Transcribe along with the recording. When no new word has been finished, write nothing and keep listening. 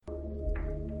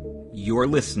You're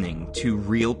listening to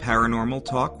Real Paranormal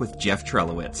Talk with Jeff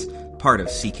Trelowitz, part of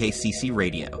CKCC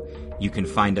Radio. You can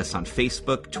find us on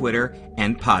Facebook, Twitter,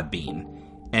 and Podbean.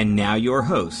 And now your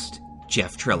host,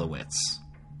 Jeff Trelowitz.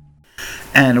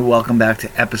 And welcome back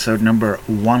to episode number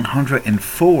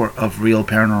 104 of Real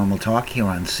Paranormal Talk here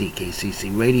on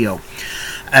CKCC Radio.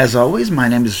 As always, my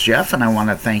name is Jeff, and I want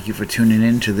to thank you for tuning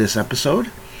in to this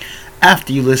episode.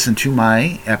 After you listen to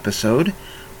my episode,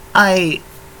 I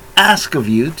ask of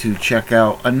you to check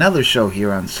out another show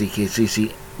here on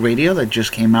CKCC Radio that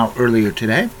just came out earlier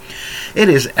today. It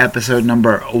is episode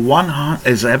number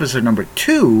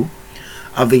 2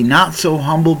 of the Not So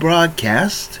Humble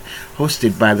broadcast,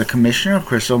 hosted by the Commissioner,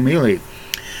 Chris O'Mealy.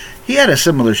 He had a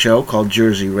similar show called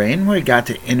Jersey Rain, where he got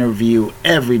to interview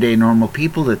everyday normal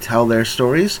people to tell their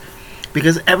stories,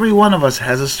 because every one of us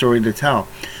has a story to tell.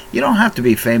 You don't have to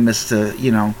be famous to,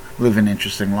 live an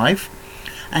interesting life.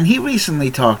 And he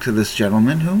recently talked to this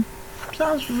gentleman who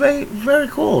sounds very, very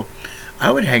cool.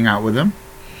 I would hang out with him.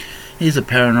 He's a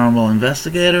paranormal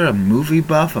investigator, a movie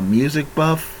buff, a music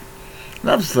buff.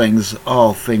 Loves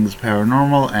all things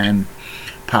paranormal and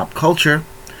pop culture.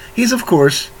 He's, of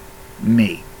course,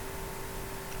 me.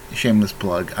 Shameless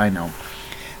plug, I know.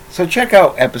 So check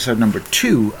out episode number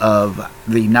 2 of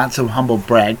the Not So Humble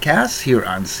broadcast here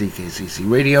on CKCC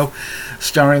Radio,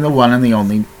 starring the one and the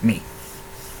only me.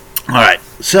 Alright,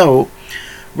 so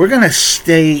we're going to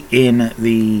stay in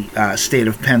the state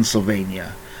of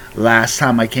Pennsylvania. Last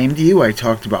time I came to you, I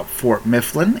talked about Fort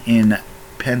Mifflin in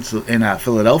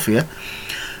Philadelphia.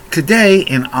 Today,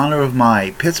 in honor of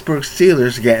my Pittsburgh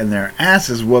Steelers getting their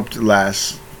asses whooped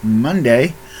last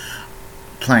Monday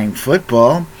playing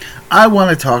football, I want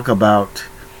to talk about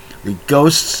the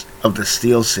ghosts of the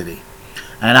Steel City.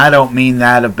 And I don't mean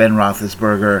that of Ben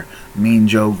Roethlisberger, Mean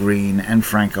Joe Green, and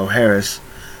Franco Harris,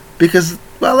 because,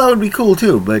 well, that would be cool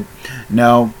too, but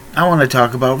no, I want to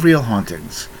talk about real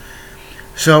hauntings.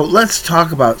 So let's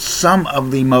talk about some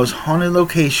of the most haunted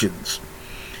locations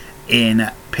in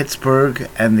Pittsburgh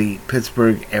and the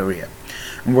Pittsburgh area.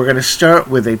 And we're going to start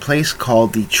with a place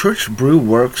called the Church Brew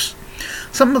Works.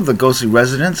 Some of the ghostly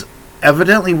residents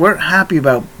evidently weren't happy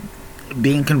about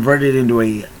being converted into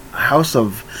a house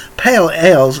of pale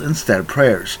ales instead of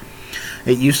prayers.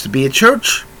 It used to be a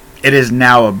church. It is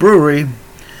now a brewery.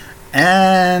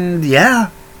 And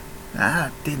yeah,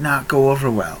 that did not go over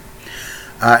well.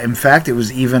 In fact, it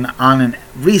was even on a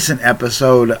recent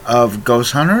episode of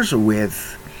Ghost Hunters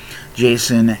with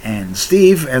Jason and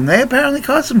Steve, and they apparently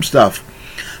caught some stuff.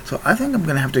 So I think I'm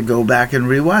going to have to go back and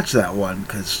rewatch that one,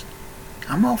 because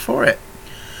I'm all for it.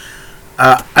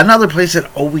 Another place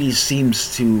that always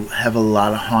seems to have a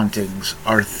lot of hauntings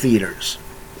are theaters.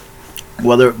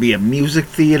 Whether it be a music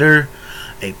theater,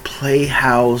 a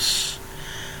playhouse,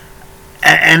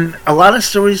 and a lot of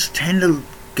stories tend to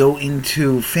go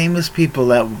into famous people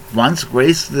that once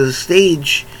graced the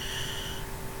stage,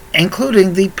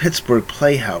 including the Pittsburgh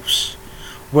Playhouse,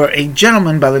 where a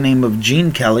gentleman by the name of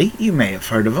Gene Kelly, you may have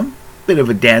heard of him, bit of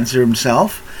a dancer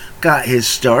himself, got his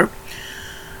start.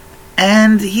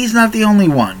 And he's not the only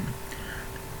one.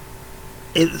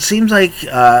 It seems like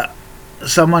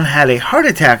someone had a heart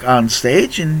attack on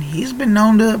stage, and he's been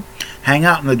known to hang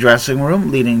out in the dressing room,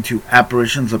 leading to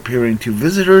apparitions appearing to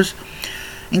visitors,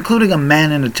 including a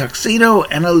man in a tuxedo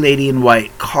and a lady in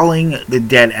white calling the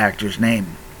dead actor's name.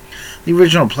 The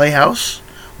original Playhouse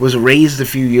was razed a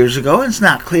few years ago, and it's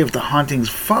not clear if the hauntings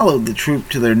followed the troupe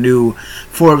to their new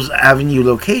Forbes Avenue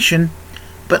location,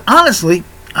 but honestly,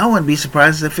 I wouldn't be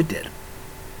surprised if it did.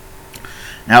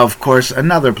 Now, of course,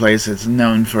 another place that's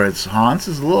known for its haunts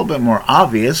is a little bit more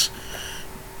obvious: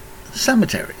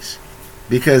 cemeteries.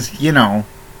 Because,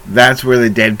 that's where the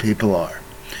dead people are.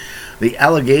 The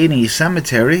Allegheny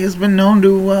Cemetery has been known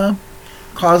to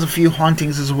cause a few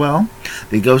hauntings as well.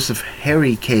 The ghost of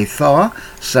Harry K. Thaw,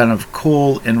 son of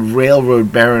coal and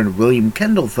railroad baron William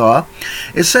Kendall Thaw,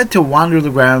 is said to wander the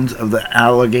grounds of the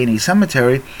Allegheny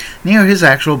Cemetery near his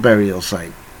actual burial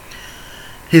site.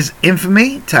 His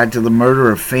infamy, tied to the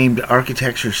murder of famed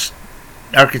architect,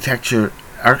 I'm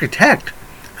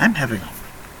having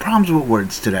problems with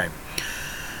words today,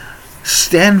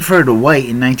 Stanford White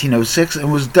in 1906,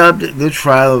 and was dubbed the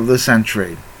trial of the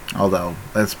century. Although,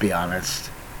 let's be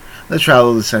honest, the trial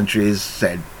of the century is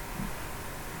said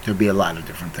to be a lot of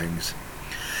different things.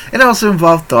 It also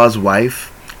involved Thaw's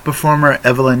wife, performer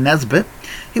Evelyn Nesbit.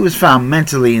 He was found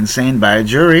mentally insane by a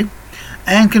jury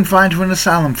and confined to an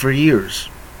asylum for years.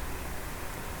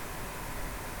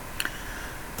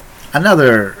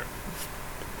 Another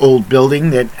old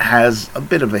building that has a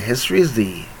bit of a history is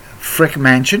the Frick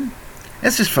Mansion.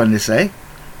 It's just fun to say.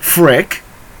 Frick.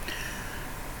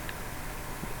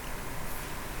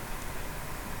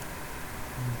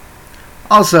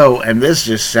 Also, and this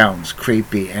just sounds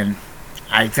creepy, and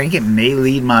I think it may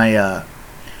lead my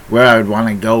where I would want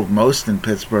to go most in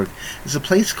Pittsburgh, is a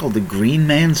place called the Green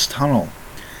Man's Tunnel.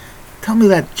 Tell me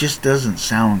that just doesn't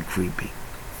sound creepy.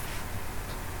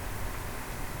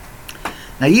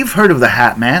 Now, you've heard of the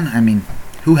Hat Man. I mean,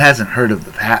 who hasn't heard of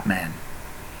the Hat Man?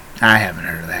 I haven't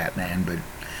heard of the Hat Man, but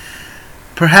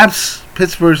perhaps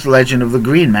Pittsburgh's legend of the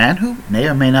Green Man, who may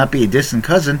or may not be a distant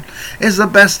cousin, is the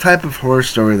best type of horror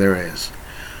story there is.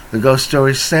 The ghost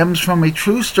story stems from a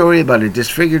true story about a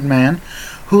disfigured man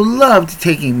who loved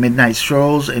taking midnight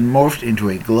strolls and morphed into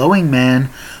a glowing man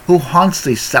who haunts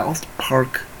the South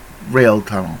Park rail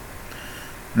tunnel.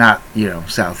 Not,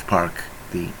 South Park,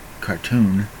 the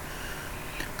cartoon.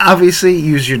 Obviously,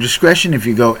 use your discretion if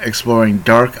you go exploring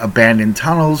dark, abandoned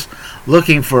tunnels,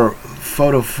 looking for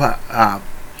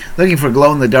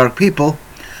glow-in-the-dark people.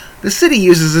 The city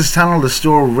uses this tunnel to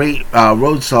store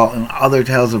road salt, and other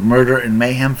tales of murder and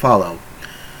mayhem follow.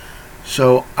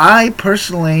 So I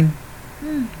personally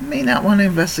may not want to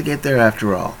investigate there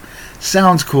after all.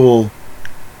 Sounds cool.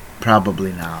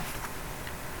 Probably not.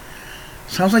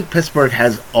 Sounds like Pittsburgh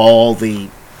has all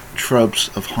the tropes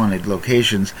of haunted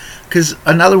locations, because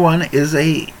another one is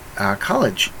a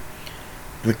college.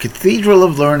 The Cathedral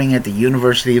of Learning at the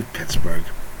University of Pittsburgh.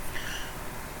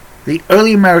 The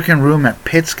early American room at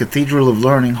Pitt's Cathedral of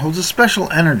Learning holds a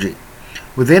special energy.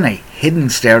 Within a hidden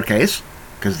staircase,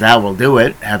 because that will do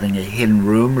it, having a hidden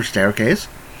room or staircase,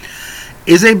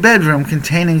 is a bedroom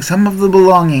containing some of the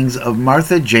belongings of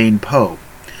Martha Jane Poe,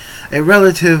 a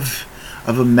relative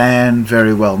of a man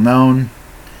very well known,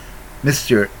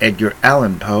 Mr. Edgar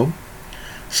Allan Poe.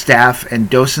 Staff and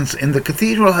docents in the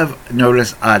cathedral have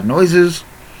noticed odd noises,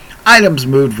 items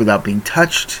moved without being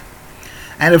touched,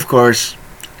 and of course,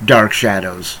 dark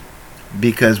shadows,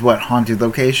 because what haunted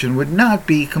location would not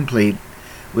be complete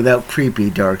without creepy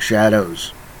dark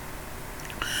shadows.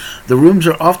 The rooms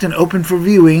are often open for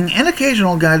viewing and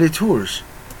occasional guided tours.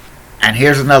 And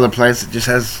here's another place that just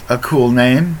has a cool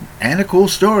name and a cool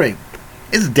story.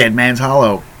 It's Dead Man's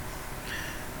Hollow.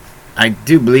 I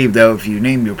do believe, though, if you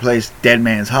name your place Dead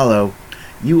Man's Hollow,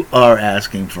 you are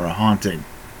asking for a haunting.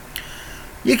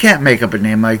 You can't make up a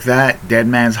name like that. Dead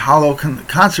Man's Hollow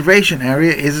Conservation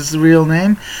Area is its real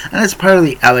name, and it's part of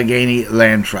the Allegheny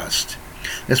Land Trust.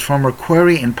 This former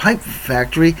quarry and pipe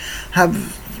factory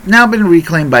have now been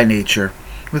reclaimed by nature,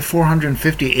 with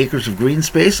 450 acres of green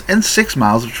space and 6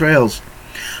 miles of trails.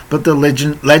 But the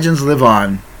legends live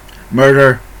on.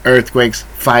 Murder, earthquakes,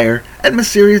 fire, and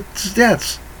mysterious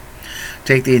deaths.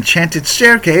 Take the enchanted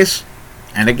staircase,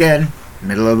 and again,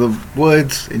 middle of the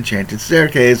woods, enchanted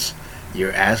staircase,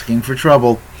 you're asking for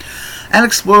trouble, and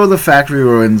explore the factory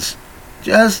ruins.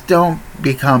 Just don't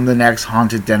become the next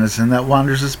haunted denizen that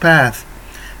wanders its path,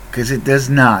 because it does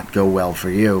not go well for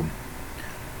you.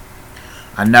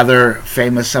 Another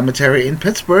famous cemetery in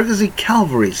Pittsburgh is the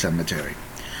Calvary Cemetery.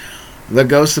 The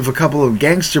ghosts of a couple of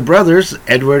gangster brothers,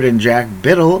 Edward and Jack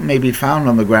Biddle, may be found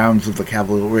on the grounds of the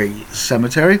Calvary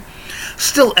Cemetery,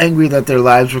 still angry that their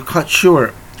lives were cut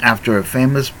short after a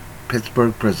famous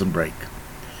Pittsburgh prison break.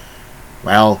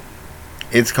 Well,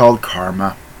 it's called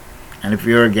karma, and if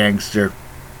you're a gangster,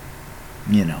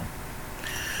 you know.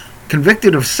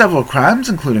 Convicted of several crimes,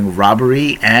 including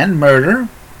robbery and murder,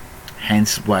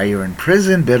 hence why you're in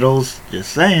prison, Biddles,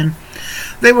 just saying,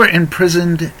 they were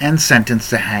imprisoned and sentenced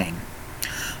to hang.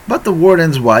 But the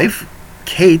warden's wife,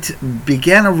 Kate,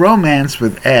 began a romance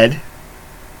with Ed.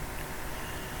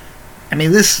 I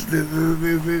mean, there's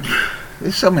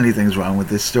so many things wrong with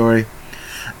this story.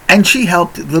 And she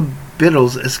helped the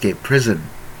Biddles escape prison.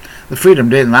 The freedom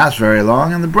didn't last very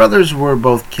long, and the brothers were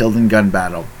both killed in gun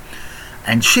battle.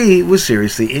 And she was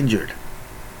seriously injured.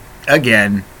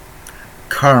 Again,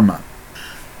 karma.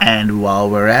 And while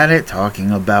we're at it, talking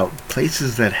about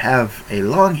places that have a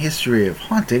long history of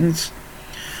hauntings,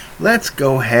 let's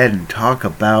go ahead and talk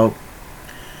about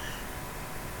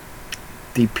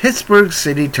the Pittsburgh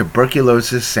City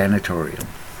Tuberculosis Sanatorium.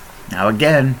 Now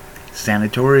again,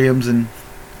 sanatoriums and,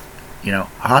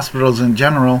 hospitals in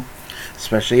general,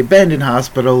 especially abandoned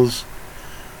hospitals,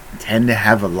 tend to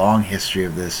have a long history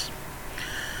of this.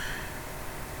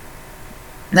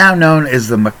 Now known as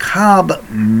the Macabre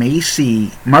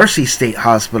Marcy State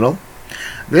Hospital,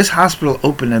 this hospital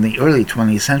opened in the early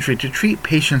 20th century to treat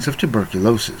patients of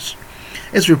tuberculosis.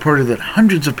 It's reported that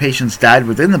hundreds of patients died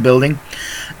within the building,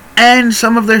 and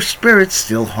some of their spirits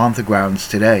still haunt the grounds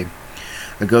today.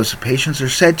 The ghosts of patients are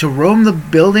said to roam the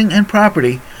building and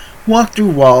property, walk through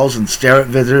walls, and stare at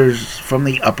visitors from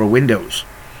the upper windows.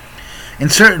 In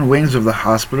certain wings of the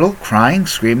hospital, crying,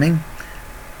 screaming,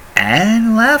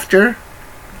 and laughter,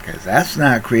 because that's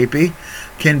not creepy,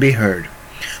 can be heard.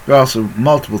 There are also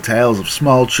multiple tales of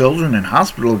small children in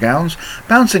hospital gowns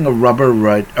bouncing a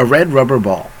red rubber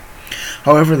ball.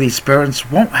 However, these spirits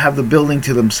won't have the building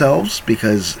to themselves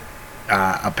because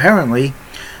apparently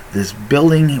this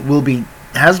building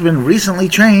has been recently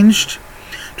changed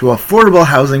to affordable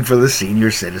housing for the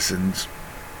senior citizens.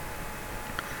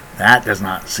 That does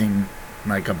not seem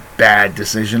like a bad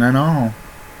decision at all.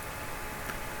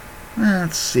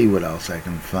 Let's see what else I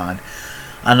can find.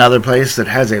 Another place that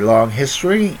has a long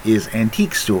history is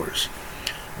antique stores.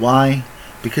 Why?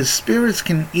 Because spirits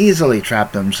can easily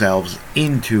trap themselves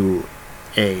into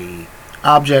a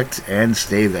object and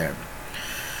stay there.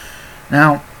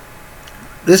 Now,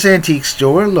 this antique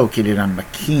store, located on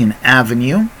McKean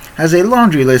Avenue, has a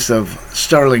laundry list of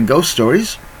startling ghost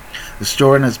stories. The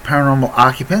store and its paranormal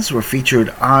occupants were featured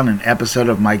on an episode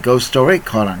of My Ghost Story,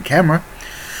 Caught on Camera.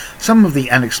 Some of the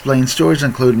unexplained stories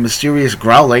include mysterious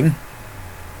growling,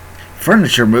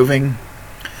 furniture moving,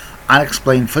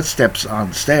 unexplained footsteps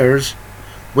on stairs,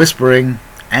 whispering,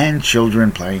 and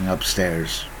children playing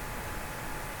upstairs.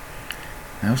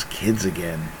 Those kids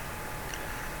again.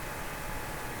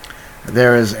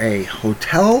 There is a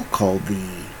hotel called the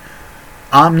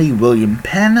Omni William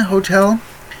Penn Hotel,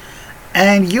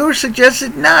 and you're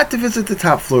suggested not to visit the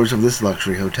top floors of this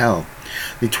luxury hotel.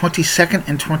 The 22nd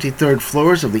and 23rd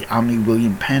floors of the Omni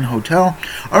William Penn Hotel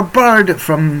are barred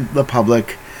from the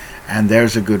public, and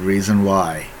there's a good reason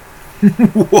why.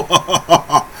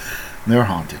 They're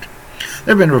haunted.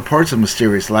 There have been reports of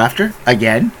mysterious laughter,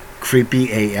 again,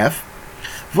 creepy AF,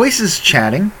 voices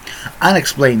chatting,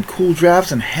 unexplained cool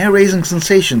drafts, and hair-raising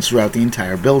sensations throughout the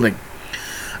entire building.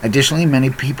 Additionally, many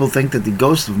people think that the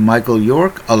ghost of Michael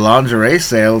York, a lingerie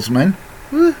salesman,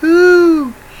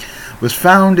 was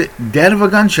found dead of a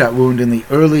gunshot wound in the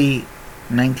early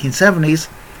 1970s.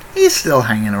 He's still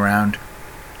hanging around.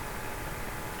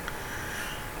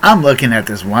 I'm looking at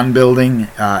this one building.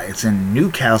 It's in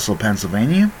Newcastle,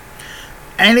 Pennsylvania,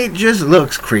 and it just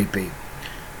looks creepy.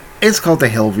 It's called the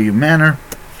Hillview Manor.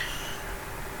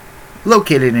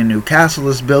 Located in Newcastle,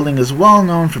 this building is well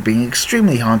known for being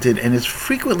extremely haunted and is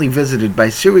frequently visited by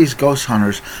serious ghost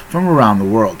hunters from around the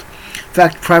world. In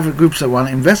fact, private groups that want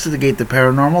to investigate the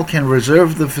paranormal can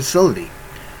reserve the facility.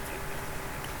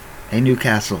 A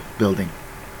Newcastle building.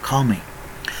 Call me.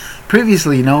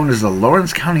 Previously known as the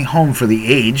Lawrence County Home for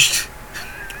the Aged.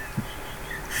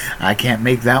 I can't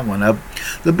make that one up.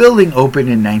 The building opened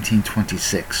in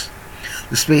 1926.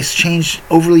 The space changed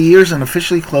over the years and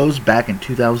officially closed back in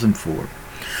 2004,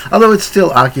 although it's still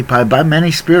occupied by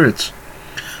many spirits.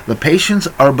 The patients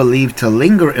are believed to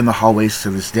linger in the hallways to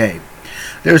this day.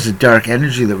 There is a dark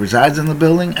energy that resides in the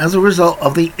building as a result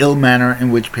of the ill manner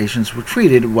in which patients were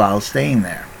treated while staying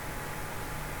there.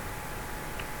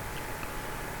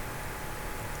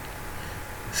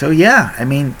 So yeah, I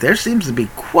mean, there seems to be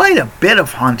quite a bit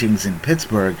of hauntings in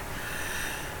Pittsburgh.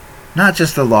 Not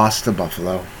just the loss to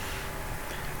Buffalo.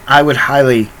 I would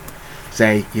highly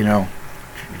say,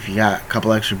 if you got a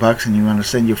couple extra bucks and you want to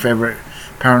send your favorite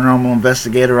paranormal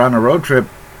investigator on a road trip,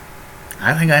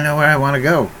 I think I know where I want to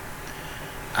go.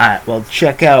 Alright, well,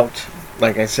 check out,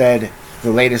 like I said,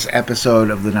 the latest episode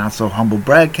of the Not So Humble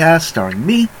Broadcast starring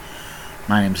me.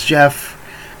 My name's Jeff,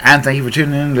 and thank you for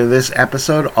tuning in to this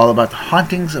episode all about the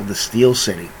hauntings of the Steel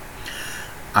City.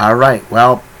 Alright,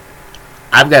 well,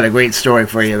 I've got a great story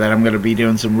for you that I'm going to be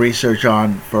doing some research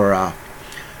on for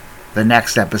the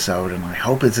next episode, and I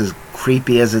hope it's as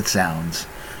creepy as it sounds.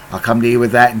 I'll come to you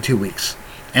with that in 2 weeks.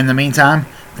 In the meantime,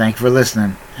 thank you for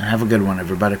listening, and have a good one,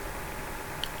 everybody.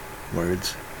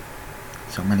 Words.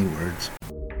 So many words.